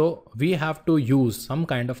 So we have to use some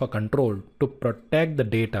kind of a control to protect the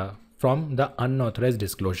data from the unauthorized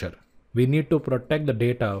disclosure. We need to protect the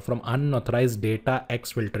data from unauthorized data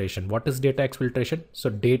exfiltration. What is data exfiltration? So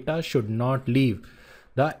data should not leave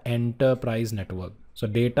the enterprise network. So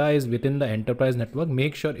data is within the enterprise network.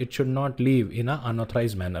 Make sure it should not leave in an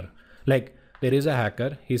unauthorized manner. Like there is a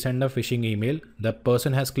hacker, he sent a phishing email. The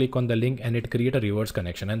person has clicked on the link and it create a reverse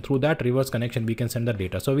connection. And through that reverse connection, we can send the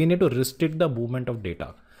data. So we need to restrict the movement of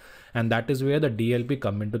data. And that is where the DLP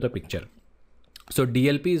come into the picture. So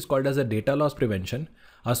DLP is called as a data loss prevention,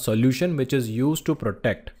 a solution which is used to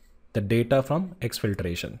protect the data from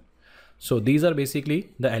exfiltration. So these are basically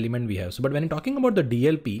the element we have. So, but when you're talking about the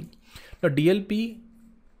DLP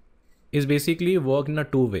is basically worked in a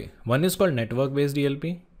 2 way. One is called network based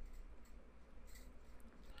DLP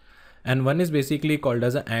and one is basically called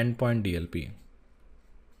as an endpoint DLP.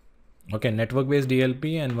 Okay, network based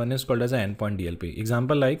DLP and one is called as an endpoint DLP.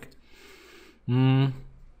 Example like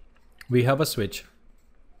we have a switch.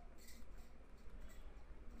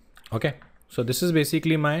 Okay, so this is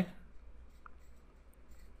basically my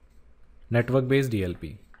network based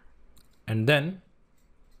DLP. And then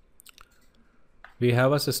we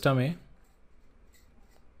have a system A,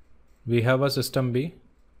 we have a system B,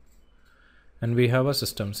 and we have a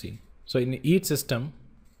system C. So in each system,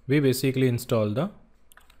 we basically install the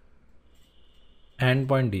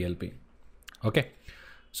endpoint DLP. Okay.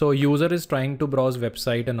 So user is trying to browse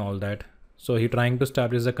website and all that. So he trying to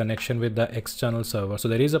establish a connection with the external server. So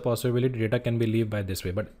there is a possibility data can be leave by this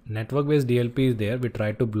way, but network based DLP is there. We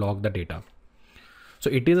try to block the data. So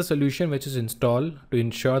it is a solution which is installed to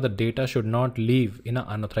ensure the data should not leave in an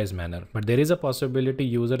unauthorized manner. But there is a possibility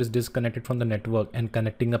user is disconnected from the network and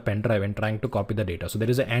connecting a pen drive and trying to copy the data. So there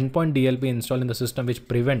is an endpoint DLP installed in the system which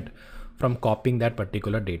prevent from copying that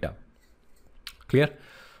particular data. Clear?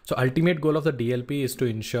 So ultimate goal of the DLP is to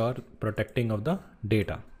ensure protecting of the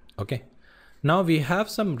data. Okay. Now we have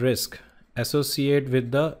some risk associated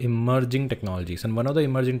with the emerging technologies, and one of the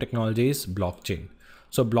emerging technologies is blockchain.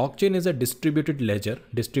 So blockchain is a distributed ledger,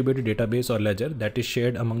 distributed database or ledger that is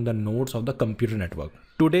shared among the nodes of the computer network.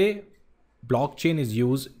 Today, blockchain is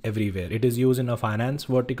used everywhere. It is used in a finance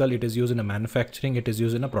vertical, it is used in a manufacturing, it is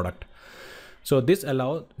used in a product. So this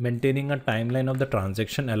allows maintaining a timeline of the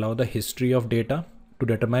transaction, allow the history of data to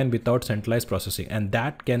determine without centralized processing. And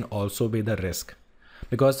that can also be the risk,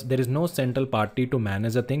 because there is no central party to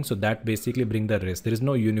manage a thing. So that basically bring the risk. There is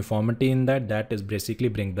no uniformity in that. That is basically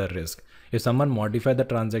bring the risk. If someone modify the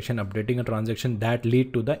transaction, updating a transaction, that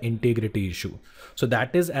lead to the integrity issue. So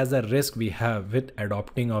that is as a risk we have with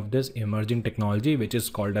adopting of this emerging technology, which is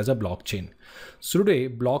called as a blockchain. So today,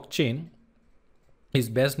 blockchain is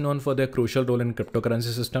best known for their crucial role in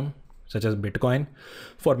cryptocurrency system, such as Bitcoin,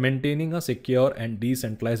 for maintaining a secure and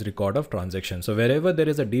decentralized record of transactions. So wherever there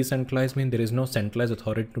is a decentralized mean there is no centralized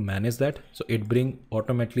authority to manage that. So it brings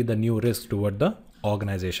automatically the new risk toward the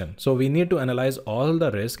organization. So we need to analyze all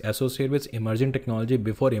the risk associated with emerging technology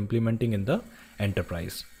before implementing in the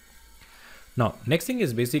enterprise. Now, next thing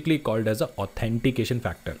is basically called as a authentication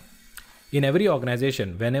factor. In every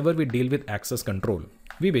organization, whenever we deal with access control,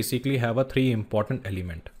 we basically have a 3 important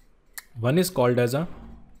element. One is called as a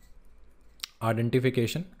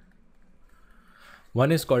identification,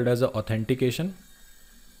 one is called as a authentication,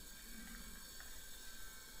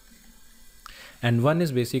 and one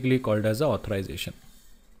is basically called as a authorization.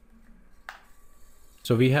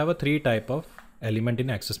 So we have a three type of element in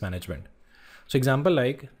access management. So example,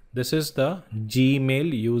 like this is the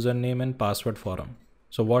Gmail username and password forum.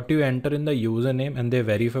 So what you enter in the username and they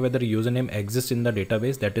verify whether username exists in the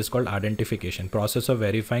database, that is called identification, process of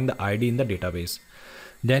verifying the ID in the database.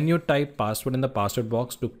 Then you type password in the password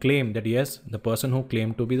box to claim that yes, the person who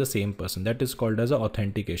claimed to be the same person, that is called as a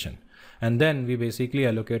authentication. And then we basically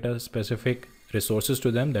allocate a specific resources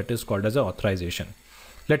to them, that is called as a authorization.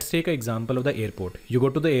 Let's take an example of the airport. You go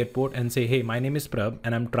to the airport and say, hey, my name is Prab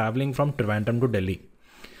and I'm traveling from Trivandrum to Delhi.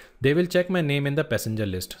 They will check my name in the passenger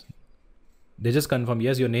list. They just confirm,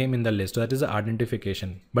 yes, your name in the list. So that is the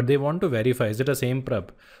identification. But they want to verify, is it the same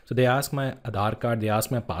Prab? So they ask my Aadhaar card, they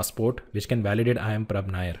ask my passport, which can validate I am Prab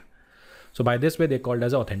Nair. So by this way, they called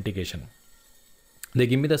as authentication. They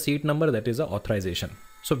give me the seat number, that is a authorization.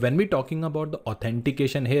 So when we talking about the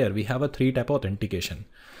authentication here, we have a three type of authentication.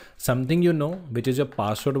 Something you know, which is your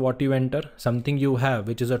password, what you enter, something you have,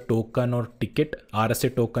 which is a token or ticket,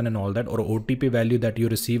 RSA token and all that, or OTP value that you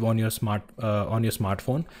receive on your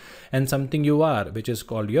smartphone, and something you are, which is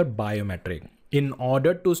called your biometric. In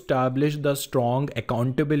order to establish the strong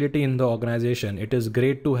accountability in the organization, it is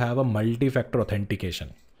great to have a multi-factor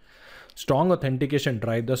authentication. Strong authentication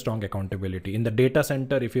drives the strong accountability. In the data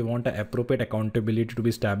center, if you want an appropriate accountability to be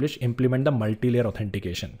established, implement the multi-layer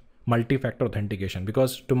authentication, multi-factor authentication,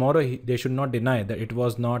 because tomorrow they should not deny that it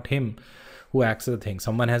was not him who accessed the thing.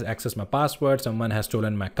 Someone has accessed my password, someone has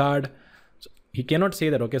stolen my card. So he cannot say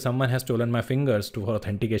that, okay, someone has stolen my fingers for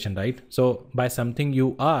authentication, right? So by something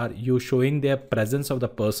you showing their presence of the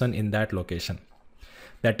person in that location.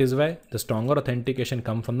 That is why the stronger authentication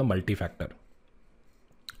comes from the multi-factor.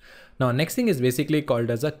 Now, next thing is basically called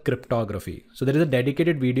as a cryptography. So there is a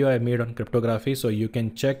dedicated video I made on cryptography. So you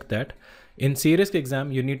can check that. In CRISC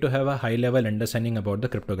exam, you need to have a high level understanding about the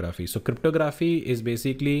cryptography. So cryptography is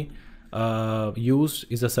basically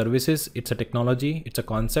is a services. It's a technology. It's a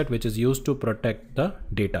concept which is used to protect the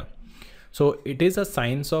data. So it is a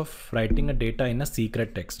science of writing a data in a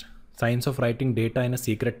secret text. Science of writing data in a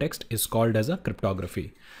secret text is called as a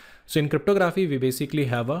cryptography. So in cryptography, we basically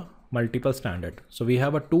have a multiple standard. So we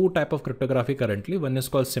have a two type of cryptography currently. One is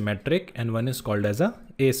called symmetric and one is called as a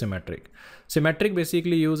asymmetric. Symmetric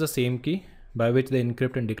basically use the same key by which they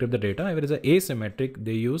encrypt and decrypt the data. Whereas asymmetric,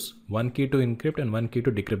 they use one key to encrypt and one key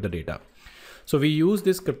to decrypt the data. So we use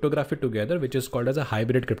this cryptography together, which is called as a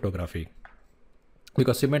hybrid cryptography,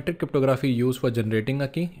 because symmetric cryptography used for generating a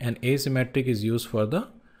key and asymmetric is used for the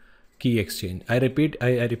key exchange. I repeat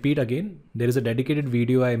again, there is a dedicated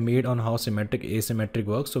video I made on how symmetric asymmetric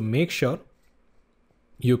works. So make sure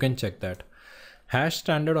you can check that. Hash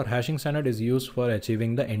standard or hashing standard is used for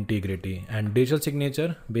achieving the integrity, and digital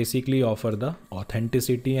signature basically offer the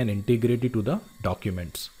authenticity and integrity to the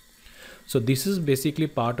documents. So this is basically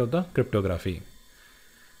part of the cryptography.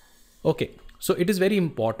 Okay, so it is very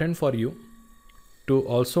important for you to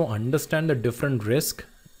also understand the different risk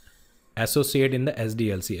associated in the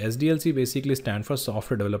SDLC. SDLC basically stands for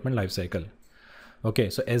software development lifecycle. Okay,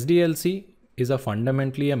 so SDLC is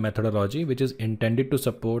fundamentally a methodology which is intended to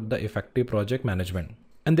support the effective project management.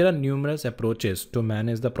 And there are numerous approaches to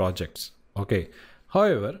manage the projects. Okay,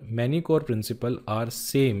 however, many core principles are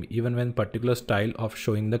same even when particular style of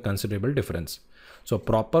showing the considerable difference. So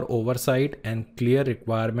proper oversight and clear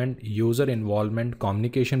requirement, user involvement,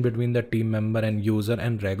 communication between the team member and user,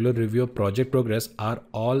 and regular review of project progress are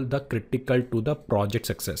all the critical to the project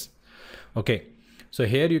success. Okay, so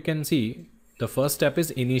here you can see the first step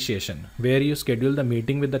is initiation, where you schedule the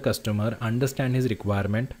meeting with the customer, understand his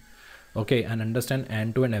requirement, okay, and understand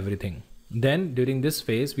end-to-end everything. Then during this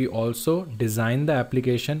phase, we also design the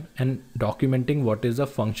application and documenting what is the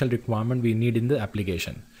functional requirement we need in the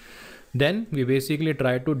application. Then we basically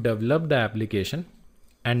try to develop the application,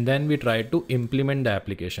 and then we try to implement the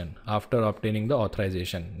application after obtaining the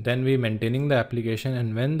authorization. Then we maintaining the application,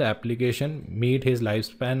 and when the application meet his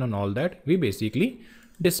lifespan and all that, we basically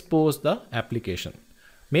dispose the application.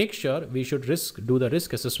 Make sure we should do the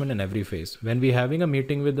risk assessment in every phase. When we having a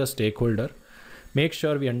meeting with the stakeholder, make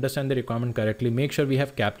sure we understand the requirement correctly, make sure we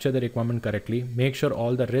have captured the requirement correctly, make sure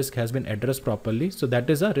all the risk has been addressed properly. So that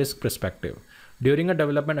is a risk perspective. During a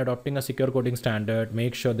development, adopting a secure coding standard,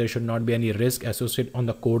 make sure there should not be any risk associated on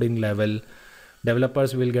the coding level.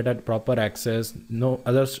 Developers will get a proper access. No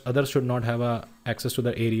others should not have access to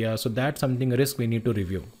the area. So that's something risk we need to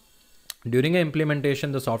review. During an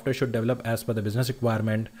implementation, the software should develop as per the business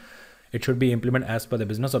requirement. It should be implemented as per the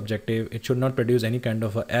business objective. It should not produce any kind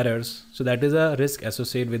of errors. So that is a risk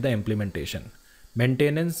associated with the implementation.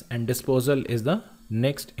 Maintenance and disposal is the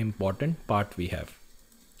next important part we have.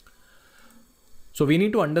 So we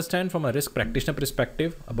need to understand from a risk practitioner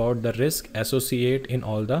perspective about the risk associated in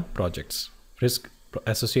all the projects, risk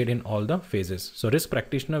associated in all the phases. So risk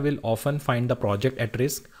practitioner will often find the project at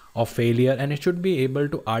risk of failure, and it should be able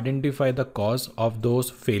to identify the cause of those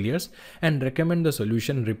failures and recommend the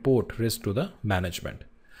solution, report risk to the management.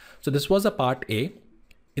 So this was a part A.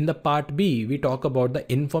 In the part B, we talk about the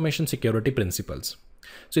information security principles.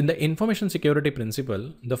 So in the information security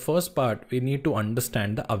principle, the first part, we need to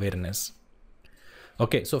understand the awareness.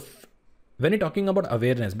 Okay, so when you're talking about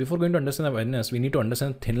awareness, before going to understand awareness, we need to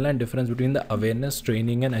understand the thin line difference between the awareness,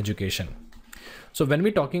 training, and education. So when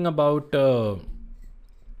we're talking about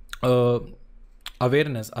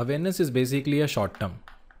awareness is basically a short term.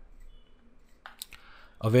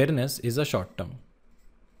 Awareness is a short term.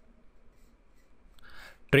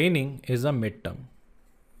 Training is a mid term.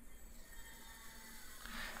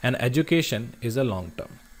 And education is a long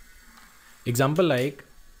term. Example like,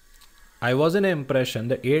 I was in an impression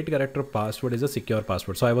the 8-character password is a secure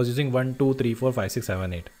password. So I was using 1, 2, 3, 4, 5, 6,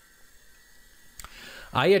 7, 8.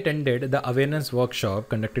 I attended the awareness workshop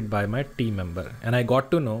conducted by my team member, and I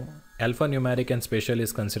got to know alphanumeric and special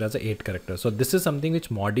is considered as 8 characters. So this is something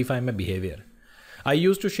which modify my behavior. I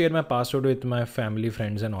used to share my password with my family,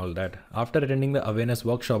 friends, and all that. After attending the awareness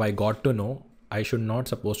workshop, I got to know I should not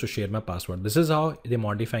supposed to share my password. This is how they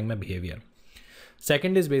modifying my behavior.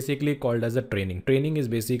 Second is basically called as a training. Training is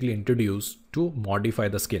basically introduced to modify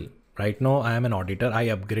the skill. Right now, I am an auditor. I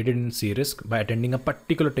upgraded in CRISC by attending a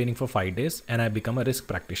particular training for 5 days, and I become a risk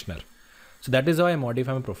practitioner. So that is how I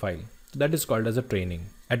modify my profile. So that is called as a training.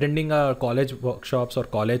 Attending a college workshops or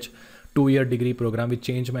college 2-year degree program which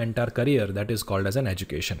changed my entire career, that is called as an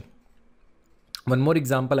education. One more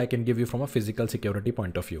example I can give you from a physical security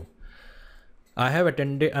point of view. I have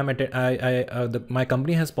attended, my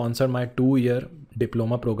company has sponsored my 2-year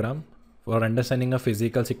diploma program for understanding of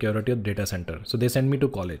physical security of data center. So they send me to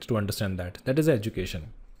college to understand that. That is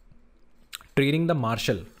education. Training the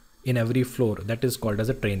marshal in every floor, that is called as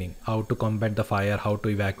a training. How to combat the fire, how to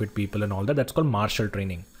evacuate people and all that. That's called marshal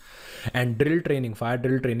training. And drill training, fire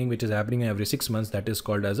drill training, which is happening every 6 months, that is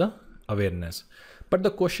called as a awareness. But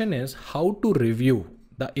the question is how to review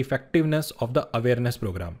the effectiveness of the awareness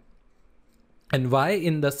program. And why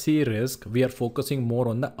in the CRISC we are focusing more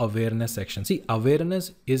on the awareness section. See,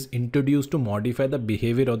 awareness is introduced to modify the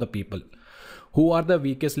behavior of the people. Who are the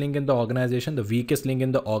weakest link in the organization? The weakest link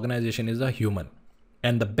in the organization is a human.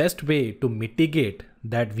 And the best way to mitigate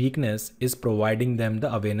that weakness is providing them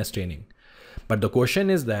the awareness training. But the question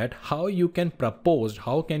is that how you can propose,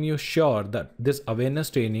 how can you sure that this awareness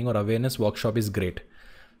training or awareness workshop is great?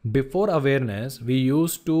 Before awareness, we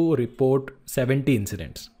used to report 70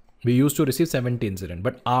 incidents. We used to receive 70 incidents,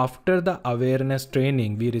 but after the awareness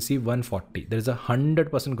training, we receive 140. There is a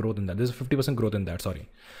 100% growth in that. There's a 50% growth in that, sorry.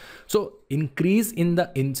 So increase in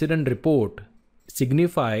the incident report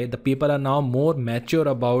signify the people are now more mature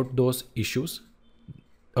about those issues.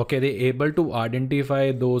 Okay, they're able to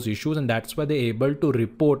identify those issues, and that's why they're able to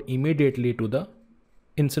report immediately to the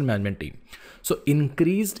incident management team. So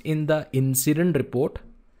increased in the incident report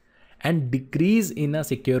and decrease in a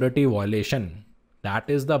security violation. That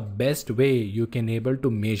is the best way you can able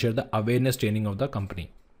to measure the awareness training of the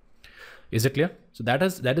company. Is it clear? So that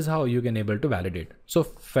is how you can able to validate. So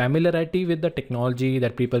familiarity with the technology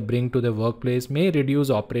that people bring to the workplace may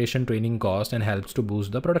reduce operation training cost and helps to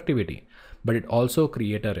boost the productivity, but it also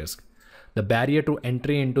create a risk. The barrier to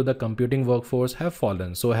entry into the computing workforce have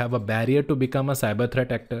fallen. So have a barrier to become a cyber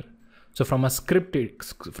threat actor. So from a script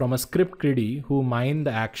kiddie who mine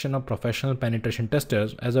the action of professional penetration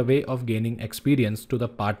testers as a way of gaining experience to the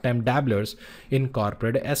part-time dabblers in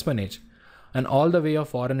corporate espionage, and all the way of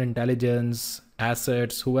foreign intelligence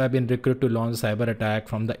assets who have been recruited to launch cyber attack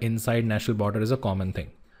from the inside national border is a common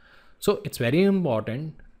thing. So it's very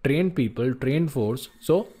important, train people, train force,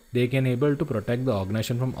 so they can able to protect the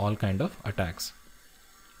organization from all kind of attacks.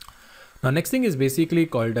 Now next thing is basically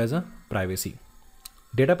called as a privacy.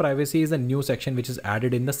 Data privacy is a new section which is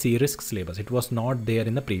added in the CRISC syllabus. It was not there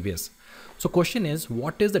in the previous. So question is,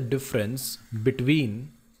 what is the difference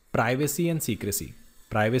between privacy and secrecy?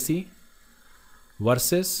 Privacy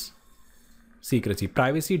versus secrecy.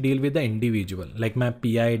 Privacy deal with the individual, like my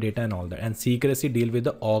PI data and all that. And secrecy deal with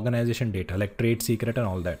the organization data, like trade secret and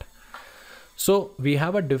all that. So we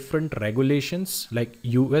have a different regulations, like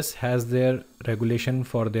US has their regulation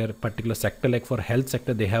for their particular sector, like for health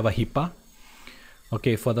sector, they have a HIPAA.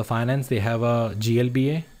 Okay, for the finance, they have a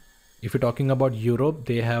GLBA. If you're talking about Europe,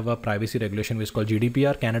 they have a privacy regulation which is called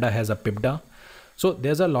GDPR. Canada has a PIPDA. So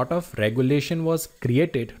there's a lot of regulation was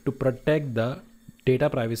created to protect the data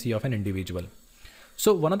privacy of an individual.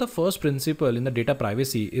 So one of the first principle in the data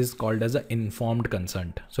privacy is called as an informed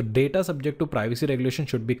consent. So data subject to privacy regulation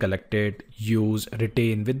should be collected, used,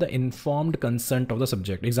 retained with the informed consent of the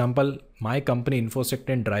subject. Example, my company InfoSector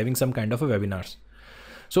and driving some kind of a webinars.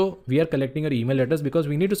 So we are collecting your email address because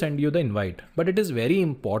we need to send you the invite. But it is very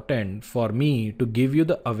important for me to give you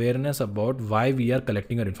the awareness about why we are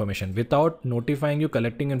collecting your information. Without notifying you,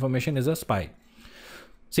 collecting information is a spy.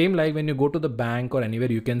 Same like when you go to the bank or anywhere,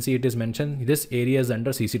 you can see it is mentioned this area is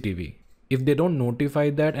under CCTV. If they don't notify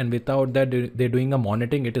that and without that they're doing a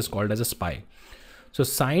monitoring, it is called as a spy. So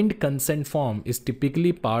signed consent form is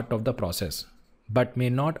typically part of the process, but may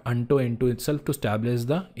not unto into itself to establish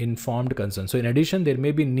the informed consent. So in addition, there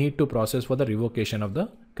may be need to process for the revocation of the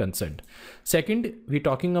consent. Second, we're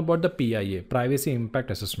talking about the PIA, Privacy Impact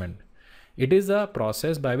Assessment. It is a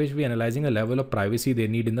process by which we are analyzing the level of privacy they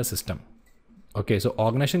need in the system. Okay, so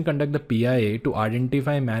organization conduct the PIA to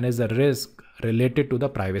identify and manage the risk related to the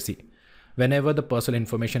privacy whenever the personal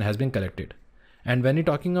information has been collected. And when you're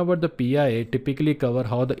talking about the PIA, typically cover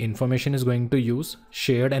how the information is going to use,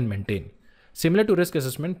 shared and maintained. Similar to risk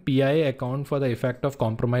assessment, PIA account for the effect of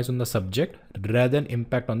compromise on the subject rather than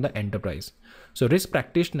impact on the enterprise. So risk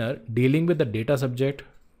practitioner dealing with the data subject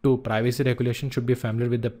to privacy regulation should be familiar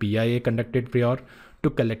with the PIA conducted prior to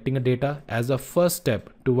collecting the data as a first step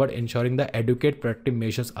toward ensuring the adequate protective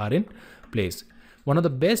measures are in place. One of the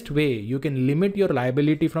best way you can limit your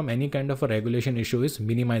liability from any kind of a regulation issue is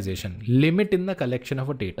minimization. Limit in the collection of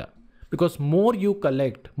a data. Because more you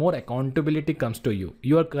collect, more accountability comes to you.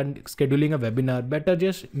 You are scheduling a webinar, better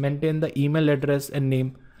just maintain the email address and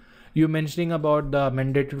name. You mentioning about the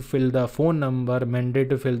mandate to fill the phone number, mandate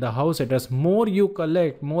to fill the house address. More you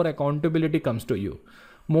collect, more accountability comes to you.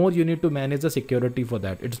 More you need to manage the security for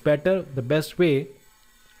that. It's better, the best way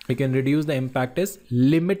we can reduce the impact is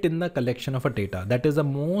limit in the collection of a data. That is the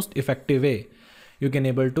most effective way you can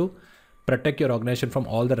able to protect your organization from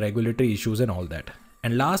all the regulatory issues and all that.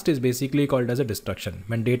 And last is basically called as a destruction.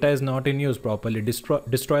 When data is not in use properly,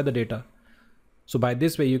 destroy the data. So by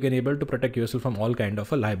this way, you can able to protect yourself from all kind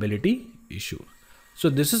of a liability issue. So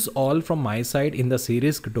this is all from my side in the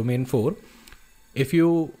CRISC domain 4. If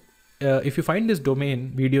you find this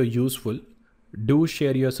domain video useful, do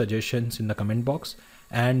share your suggestions in the comment box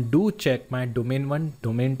and do check my domain 1,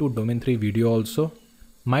 domain 2, domain 3 video also.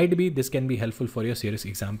 Might be this can be helpful for your CRISC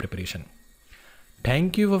exam preparation.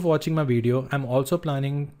 Thank you for watching my video. I'm also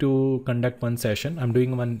planning to conduct one session. I'm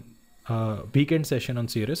doing one weekend session on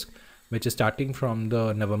CRISC, which is starting from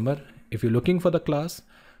the November. If you're looking for the class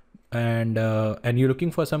and you're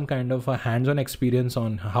looking for some kind of a hands-on experience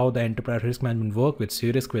on how the enterprise risk management work with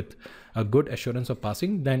CRISC with a good assurance of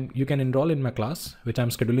passing, then you can enroll in my class, which I'm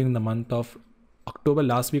scheduling in the month of October,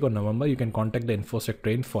 last week or November. You can contact the InfoSec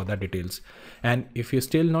train for the details. And if you're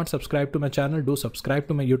still not subscribed to my channel, do subscribe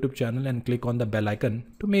to my YouTube channel and click on the bell icon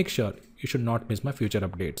to make sure you should not miss my future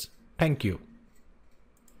updates. Thank you.